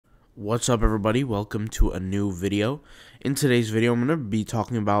What's up, everybody? Welcome to a new video. In today's video, I'm going to be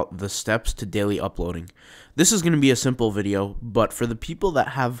talking about the steps to daily uploading. This is going to be a simple video, but for the people that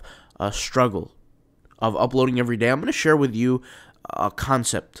have a struggle of uploading every day, I'm going to share with you a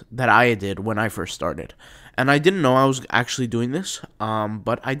concept that I did when I first started. And I didn't know I was actually doing this,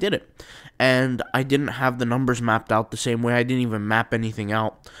 but I did it. And I didn't have the numbers mapped out the same way. I didn't even map anything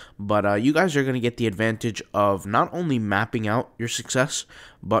out. But you guys are going to get the advantage of not only mapping out your success,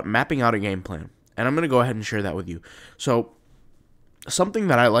 but mapping out a game plan. And I'm going to go ahead and share that with you. So, something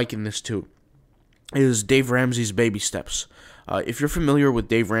that I like in this too is Dave Ramsey's baby steps. If you're familiar with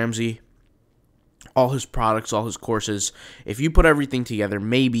Dave Ramsey, all his products, all his courses, if you put everything together,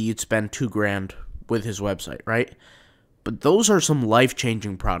 maybe you'd spend $2,000 with his website, right? But those are some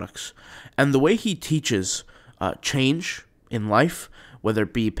life-changing products. And the way he teaches change in life, whether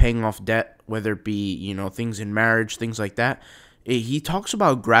it be paying off debt, whether it be, things in marriage, things like that, he talks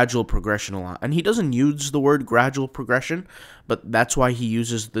about gradual progression a lot. And he doesn't use the word gradual progression, but that's why he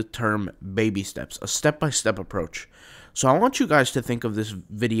uses the term baby steps, a step-by-step approach. So I want you guys to think of this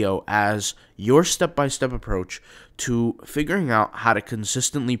video as your step-by-step approach to figuring out how to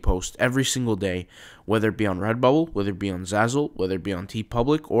consistently post every single day, whether it be on Redbubble, whether it be on Zazzle, whether it be on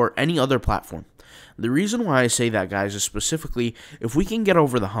TeePublic, or any other platform. The reason why I say that, guys, is specifically if we can get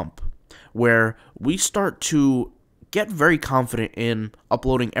over the hump where we start to get very confident in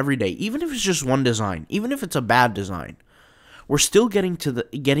uploading every day, even if it's just one design, even if it's a bad design. We're still getting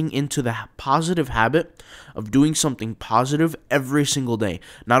into the positive habit of doing something positive every single day.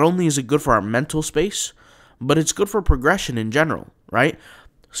 Not only is it good for our mental space, but it's good for progression in general, right?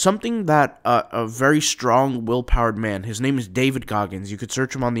 Something that a very strong, will-powered man, his name is David Goggins. You could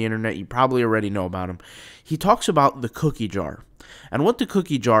search him on the internet. You probably already know about him. He talks about the cookie jar. And what the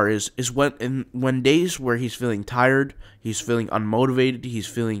cookie jar is when days where he's feeling tired, he's feeling unmotivated, he's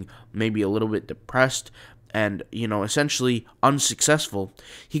feeling maybe a little bit depressed, and, essentially unsuccessful,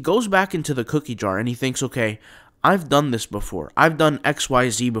 he goes back into the cookie jar and he thinks, okay, I've done this before. I've done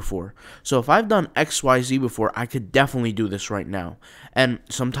XYZ before. So if I've done XYZ before, I could definitely do this right now. And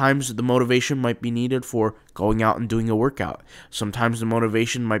sometimes the motivation might be needed for going out and doing a workout. Sometimes the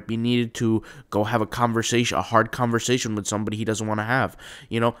motivation might be needed to go have a conversation, a hard conversation with somebody he doesn't want to have.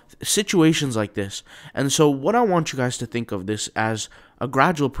 Situations like this. And so what I want you guys to think of this as a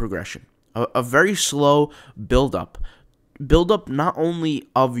gradual progression. A very slow build-up not only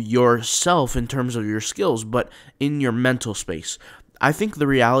of yourself in terms of your skills, but in your mental space. I think the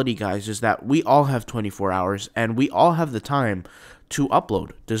reality, guys, is that we all have 24 hours, and we all have the time to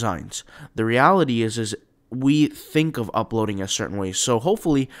upload designs. The reality is we think of uploading a certain way. So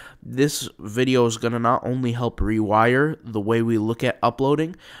hopefully this video is going to not only help rewire the way we look at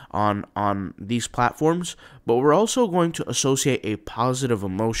uploading on these platforms, but we're also going to associate a positive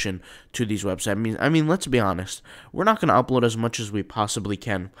emotion to these websites. I mean, let's be honest. We're not going to upload as much as we possibly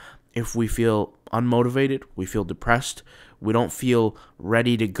can if we feel unmotivated, we feel depressed, we don't feel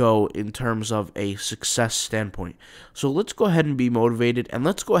ready to go in terms of a success standpoint. So let's go ahead and be motivated, and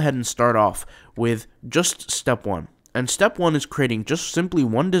let's go ahead and start off with just step one. And step one is creating just simply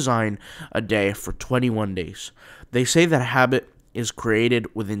one design a day for 21 days. They say that a habit is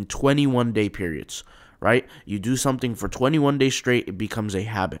created within 21-day periods, right? You do something for 21 days straight, it becomes a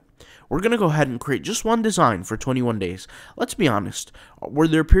habit. We're going to go ahead and create just one design for 21 days. Let's be honest. Were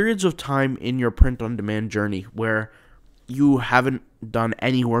there periods of time in your print-on-demand journey where you haven't done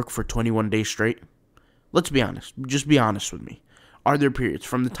any work for 21 days straight? Let's be honest. Just be honest with me. Are there periods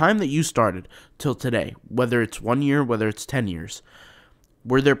from the time that you started till today, whether it's 1 year, whether it's 10 years,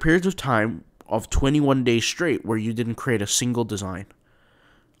 were there periods of time of 21 days straight where you didn't create a single design?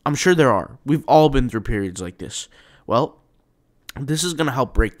 I'm sure there are. We've all been through periods like this. Well, this is going to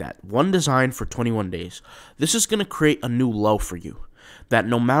help break that. One design for 21 days. This is going to create a new low for you. That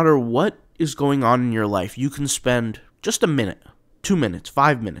no matter what is going on in your life, you can spend just a minute, 2 minutes,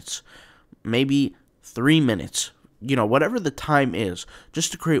 5 minutes, maybe 3 minutes, whatever the time is,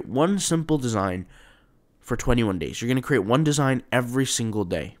 just to create one simple design for 21 days. You're going to create one design every single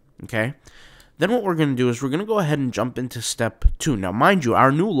day, okay? Then what we're going to do is we're going to go ahead and jump into step two. Now, mind you,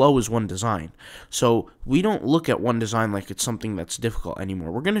 our new low is one design. So we don't look at one design like it's something that's difficult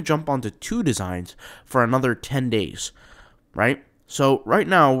anymore. We're going to jump onto 2 designs for another 10 days, right? So right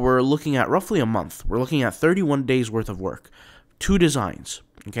now we're looking at roughly a month. We're looking at 31 days worth of work, 2 designs,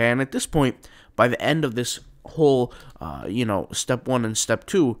 okay? And at this point, by the end of this whole, step 1 and step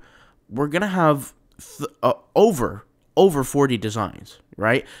 2, we're going to have over 40 designs,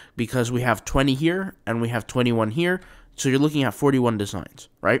 right? Because we have 20 here and we have 21 here, so you're looking at 41 designs,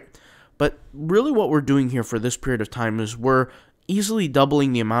 right? But really what we're doing here for this period of time is we're easily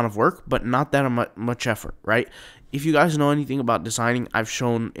doubling the amount of work, but not that much effort, right? If you guys know anything about designing, I've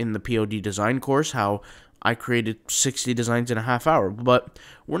shown in the POD design course how I created 60 designs in a half hour, but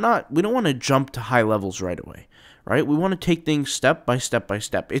we don't want to jump to high levels right away, right? We want to take things step by step by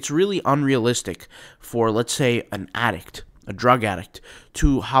step. It's really unrealistic for, let's say, an addict, a drug addict,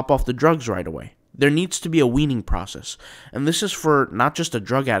 to hop off the drugs right away. There needs to be a weaning process. And this is for not just a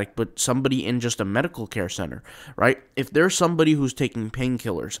drug addict, but somebody in just a medical care center, right? If there's somebody who's taking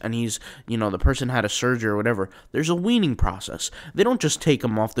painkillers and the person had a surgery or whatever, there's a weaning process. They don't just take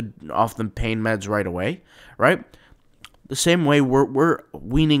them off the pain meds right away, right? The same way we're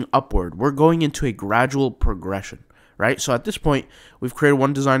weaning upward. We're going into a gradual progression, right? So at this point, we've created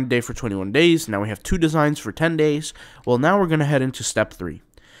one design a day for 21 days. Now we have 2 designs for 10 days. Well, now we're going to head into step 3.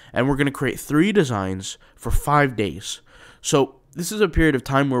 And we're going to create 3 designs for 5 days. So this is a period of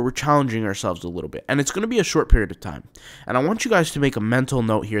time where we're challenging ourselves a little bit. And it's going to be a short period of time. And I want you guys to make a mental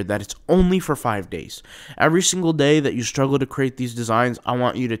note here that it's only for 5 days. Every single day that you struggle to create these designs, I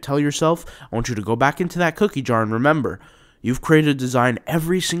want you to tell yourself, I want you to go back into that cookie jar and remember, you've created a design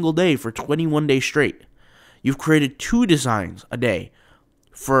every single day for 21 days straight. You've created 2 designs a day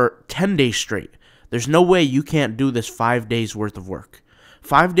for 10 days straight. There's no way you can't do this 5 days worth of work.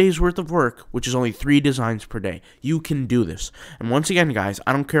 5 days worth of work, which is only 3 designs per day. You can do this. And once again, guys,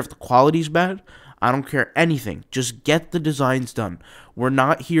 I don't care if the quality's bad. I don't care anything. Just get the designs done. We're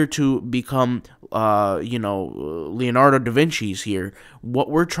not here to become, Leonardo da Vinci's here.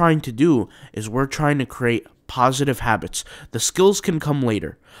 What we're trying to do is we're trying to create positive habits. The skills can come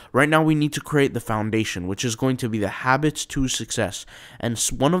later. Right now we need to create the foundation, which is going to be the habits to success. And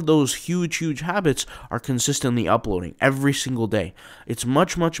one of those huge habits are consistently uploading every single day. It's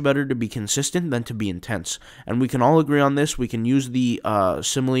much better to be consistent than to be intense. And we can all agree on this. We can use the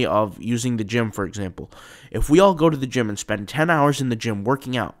simile of using the gym, for example. If we all go to the gym and spend 10 hours in the gym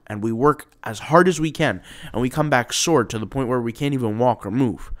working out, and we work as hard as we can, and we come back sore to the point where we can't even walk or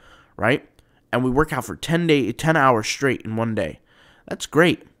move, right? And we work out for 10 hours straight in one day. That's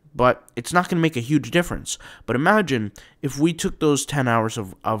great, but it's not going to make a huge difference. But imagine if we took those 10 hours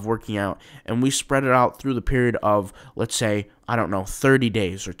of working out and we spread it out through the period of, let's say, 30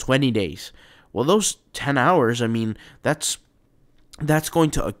 days or 20 days. Well, those 10 hours, I mean, that's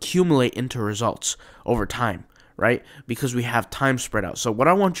going to accumulate into results over time, right? Because we have time spread out. So what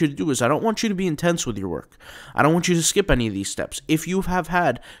I want you to do is I don't want you to be intense with your work. I don't want you to skip any of these steps. If you have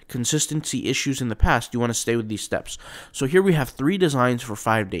had consistency issues in the past, you want to stay with these steps. So here we have 3 designs for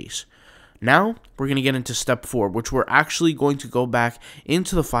 5 days. Now, we're going to get into step 4, which we're actually going to go back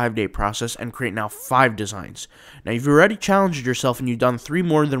into the 5-day process and create now 5 designs. Now, you've already challenged yourself and you've done 3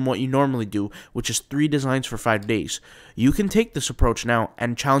 more than what you normally do, which is 3 designs for 5 days. You can take this approach now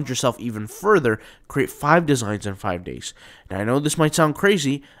and challenge yourself even further, create 5 designs in 5 days. Now, I know this might sound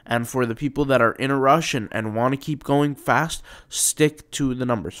crazy, and for the people that are in a rush and want to keep going fast, stick to the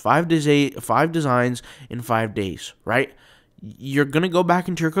numbers. 5 designs in 5 days, right? You're going to go back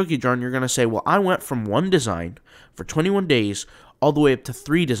into your cookie jar and you're going to say, well, I went from 1 design for 21 days all the way up to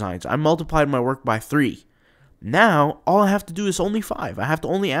 3 designs. I multiplied my work by 3. Now, all I have to do is only 5. I have to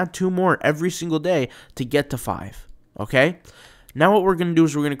only add 2 more every single day to get to 5. Okay? Now what we're going to do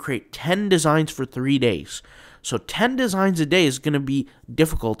is we're going to create 10 designs for 3 days. So 10 designs a day is going to be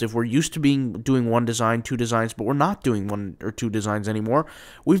difficult if we're used to doing 1 design, 2 designs, but we're not doing 1 or 2 designs anymore.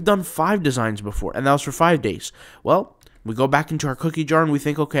 We've done 5 designs before, and that was for 5 days. Well, we go back into our cookie jar and we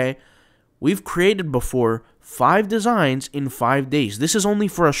think, okay, we've created before 5 designs in 5 days. This is only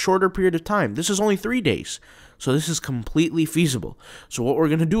for a shorter period of time. This is only 3 days. So this is completely feasible. So what we're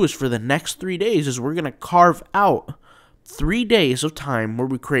going to do is for the next 3 days is we're going to carve out 3 days of time where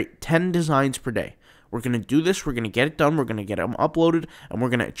we create 10 designs per day. We're going to do this. We're going to get it done. We're going to get them uploaded, and we're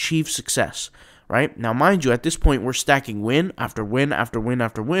going to achieve success. Right? Now, mind you, at this point, we're stacking win after win after win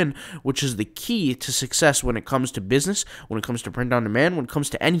after win, which is the key to success when it comes to business, when it comes to print on demand, when it comes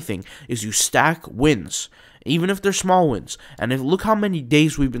to anything, is you stack wins, even if they're small wins. And look how many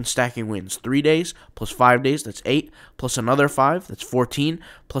days we've been stacking wins. 3 days plus 5 days, that's 8, plus another 5, that's 14,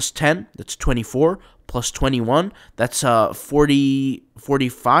 plus 10, that's 24, plus 21, that's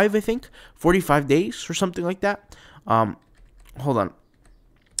 45, I think, 45 days or something like that. Hold on.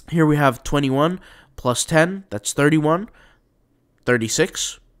 Here we have 21 plus 10, that's 31,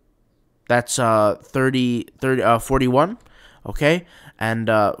 36, that's 41, okay,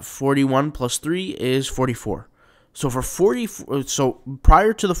 and 41 plus 3 is 44. So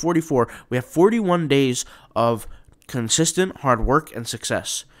prior to the 44, we have 41 days of consistent hard work and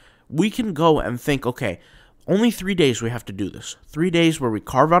success. We can go and think, okay, Only 3 days we have to do this. 3 days where we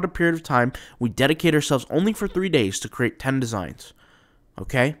carve out a period of time. We dedicate ourselves only for 3 days to create 10 designs.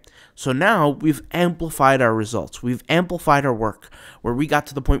 Okay? So now we've amplified our results. We've amplified our work where we got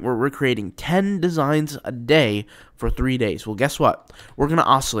to the point where we're creating 10 designs a day for 3 days. Well, guess what? We're going to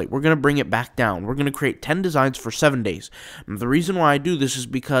oscillate. We're going to bring it back down. We're going to create 10 designs for 7 days. And the reason why I do this is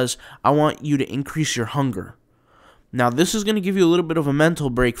because I want you to increase your hunger. Now, this is going to give you a little bit of a mental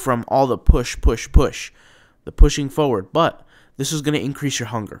break from all the push, the pushing forward, but this is going to increase your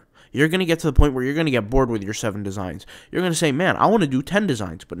hunger. You're going to get to the point where you're going to get bored with your 7 designs. You're going to say, man, I want to do 10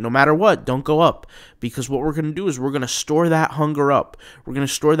 designs, but no matter what, don't go up. Because what we're going to do is we're going to store that hunger up. We're going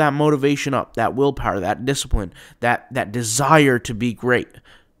to store that motivation up, that willpower, that discipline, that desire to be great,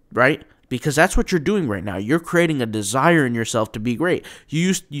 right? Because that's what you're doing right now. You're creating a desire in yourself to be great.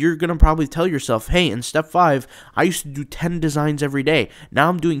 You're going to probably tell yourself, hey, in step 5, I used to do 10 designs every day. Now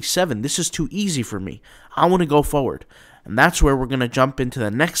I'm doing 7. This is too easy for me. I want to go forward. And that's where we're going to jump into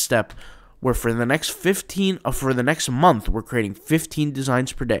the next step, where for the next month, we're creating 15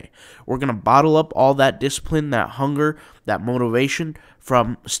 designs per day. We're going to bottle up all that discipline, that hunger, that motivation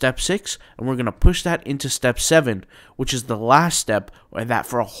from step 6, and we're going to push that into step 7, which is the last step, where that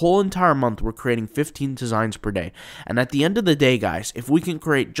for a whole entire month, we're creating 15 designs per day. And at the end of the day, guys, if we can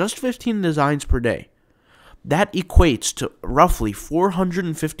create just 15 designs per day, that equates to roughly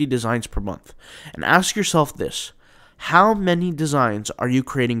 450 designs per month. And ask yourself this: how many designs are you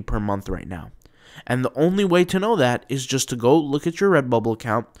creating per month right now? And the only way to know that is just to go look at your Redbubble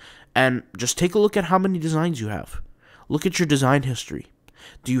account and just take a look at how many designs you have. Look at your design history.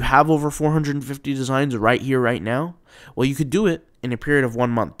 Do you have over 450 designs right here, right now? Well, you could do it in a period of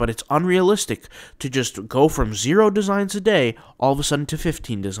 1 month, but it's unrealistic to just go from 0 designs a day all of a sudden to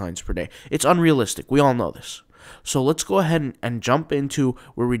 15 designs per day. It's unrealistic. We all know this. So let's go ahead and jump into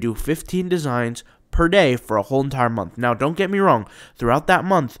where we do 15 designs per day for a whole entire month. Now, don't get me wrong. Throughout that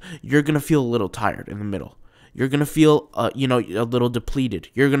month, you're going to feel a little tired in the middle. You're going to feel, a little depleted.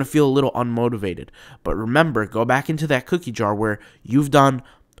 You're going to feel a little unmotivated. But remember, go back into that cookie jar where you've done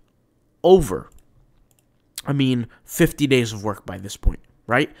 50 days of work by this point,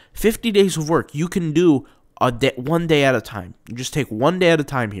 right? 50 days of work. You can do a day, 1 day at a time. You just take 1 day at a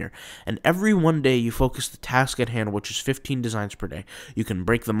time here. And every 1 day you focus the task at hand, which is 15 designs per day. You can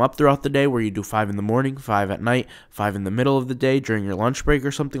break them up throughout the day where you do 5 in the morning, 5 at night, 5 in the middle of the day during your lunch break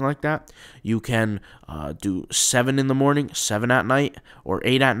or something like that. You can do 7 in the morning, 7 at night, or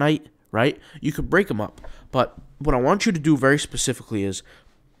 8 at night, right? You could break them up. But what I want you to do very specifically is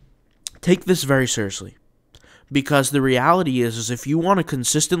take this very seriously. Because the reality is if you want to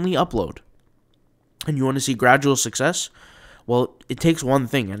consistently upload, and you want to see gradual success, well, it takes one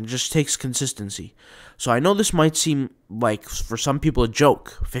thing, and it just takes consistency. So I know this might seem like, for some people, a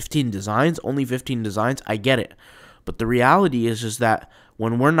joke. 15 designs? Only 15 designs? I get it. But the reality is that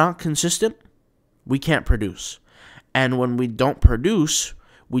when we're not consistent, we can't produce. And when we don't produce,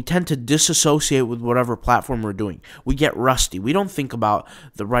 we tend to disassociate with whatever platform we're doing. We get rusty. We don't think about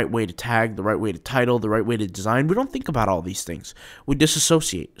the right way to tag, the right way to title, the right way to design. We don't think about all these things. We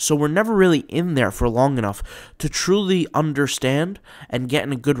disassociate. So we're never really in there for long enough to truly understand and get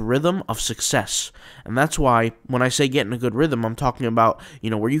in a good rhythm of success. And that's why when I say get in a good rhythm, I'm talking about,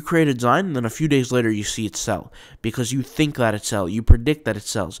 where you create a design and then a few days later you see it sell. Because you think that it sells. You predict that it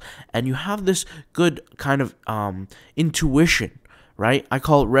sells. And you have this good kind of intuition. Right? I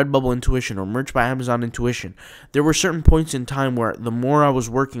call it Redbubble intuition or Merch by Amazon intuition. There were certain points in time where the more I was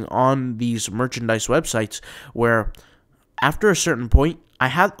working on these merchandise websites, where after a certain point, I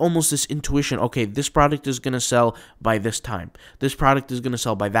had almost this intuition, okay, this product is going to sell by this time. This product is going to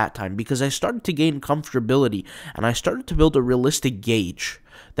sell by that time. Because I started to gain comfortability and I started to build a realistic gauge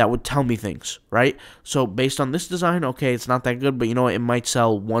that would tell me things, right? So based on this design, okay, it's not that good, but it might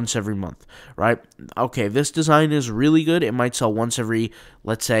sell once every month, right? Okay, this design is really good. It might sell once every,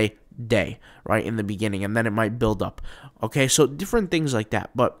 let's say, day, right, in the beginning, and then it might build up. Okay, so different things like that.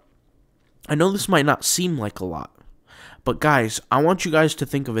 But I know this might not seem like a lot, but guys, I want you guys to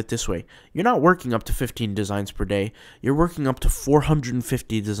think of it this way. You're not working up to 15 designs per day. You're working up to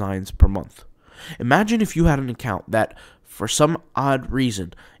 450 designs per month. Imagine if you had an account that, for some odd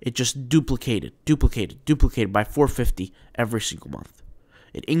reason, it just duplicated by 450 every single month.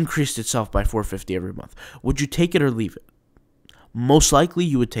 It increased itself by 450 every month. Would you take it or leave it? Most likely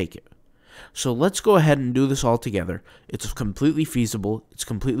you would take it. So let's go ahead and do this all together. It's completely feasible. It's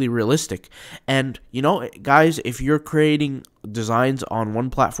completely realistic. And, guys, if you're creating designs on one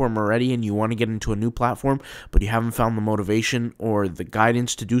platform already and you want to get into a new platform, but you haven't found the motivation or the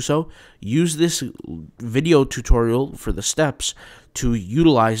guidance to do so, use this video tutorial for the steps to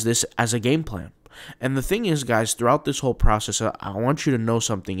utilize this as a game plan. And the thing is, guys, throughout this whole process, I want you to know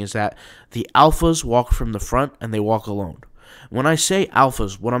something, is that the alphas walk from the front and they walk alone. When I say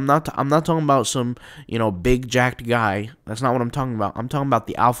alphas, I'm not talking about some, big jacked guy. That's not what I'm talking about. I'm talking about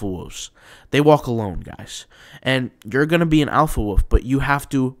the alpha wolves. They walk alone, guys. And you're going to be an alpha wolf, but you have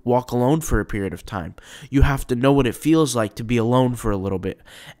to walk alone for a period of time. You have to know what it feels like to be alone for a little bit.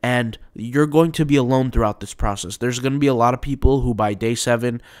 And you're going to be alone throughout this process. There's going to be a lot of people who by day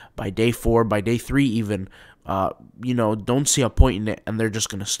 7, by day 4, by day 3 even, don't see a point in it, and they're just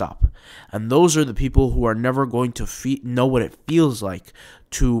going to stop. And those are the people who are never going to know what it feels like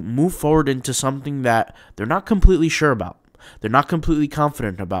to move forward into something that they're not completely sure about. They're not completely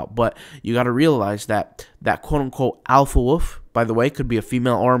confident about, but you got to realize that quote-unquote alpha wolf, by the way, could be a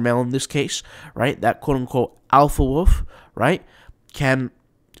female or a male in this case, right? That quote-unquote alpha wolf, right, can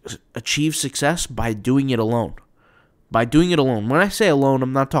achieve success by doing it alone. By doing it alone. When I say alone,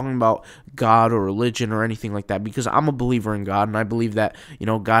 I'm not talking about God or religion or anything like that, because I'm a believer in God, and I believe that,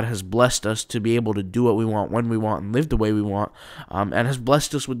 God has blessed us to be able to do what we want, when we want, and live the way we want, and has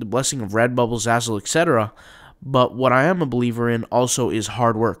blessed us with the blessing of Redbubble, Zazzle, etc. But what I am a believer in also is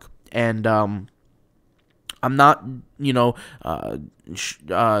hard work. And I'm not,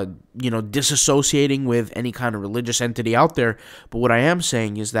 disassociating with any kind of religious entity out there. But what I am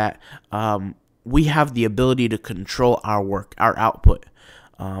saying is that we have the ability to control our work, our output.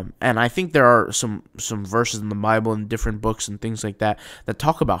 And I think there are some verses in the Bible and different books and things like that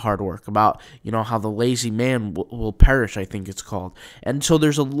talk about hard work, about, how the lazy man will perish, I think it's called. And so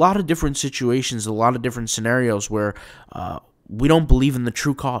there's a lot of different situations, a lot of different scenarios where we don't believe in the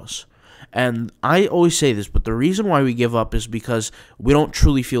true cause. And I always say this, but the reason why we give up is because we don't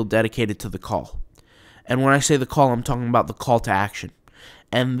truly feel dedicated to the call. And when I say the call, I'm talking about the call to action.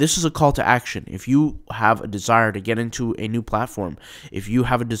 And this is a call to action. If you have a desire to get into a new platform, if you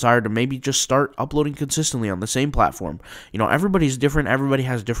have a desire to maybe just start uploading consistently on the same platform, everybody's different, everybody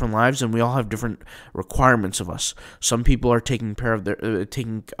has different lives, and we all have different requirements of us. Some people are taking care of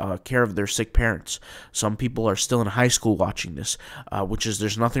their sick parents. Some people are still in high school watching this,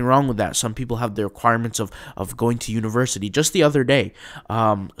 there's nothing wrong with that. Some people have the requirements of going to university. Just the other day,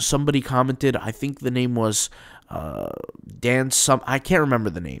 somebody commented, I think the name was dance, I can't remember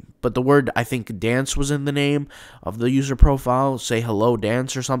the name, but the word, I think dance was in the name of the user profile, say hello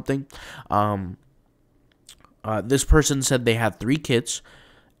dance or something. This person said they had 3 kids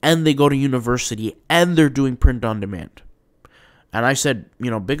and they go to university and they're doing print on demand. And I said,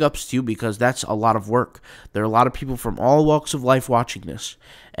 big ups to you, because that's a lot of work. There are a lot of people from all walks of life watching this.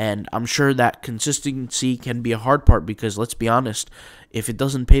 And I'm sure that consistency can be a hard part, because let's be honest, if it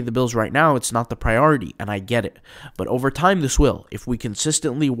doesn't pay the bills right now, it's not the priority, and I get it. But over time, this will. If we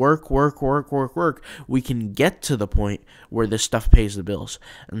consistently work, we can get to the point where this stuff pays the bills.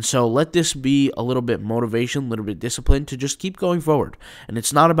 And so let this be a little bit motivation, a little bit discipline to just keep going forward. And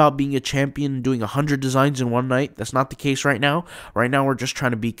it's not about being a champion, doing 100 designs in one night. That's not the case right now. Right now, we're just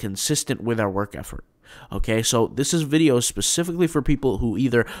trying to be consistent with our work effort. Okay, so this is video specifically for people who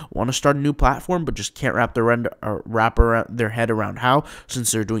either want to start a new platform but just can't wrap their head around how,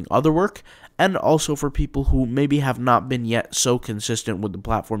 since they're doing other work, and also for people who maybe have not been yet so consistent with the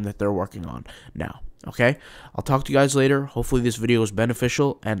platform that they're working on now. Okay, I'll talk to you guys later. Hopefully this video is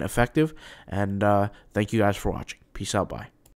beneficial and effective, and thank you guys for watching. Peace out, bye.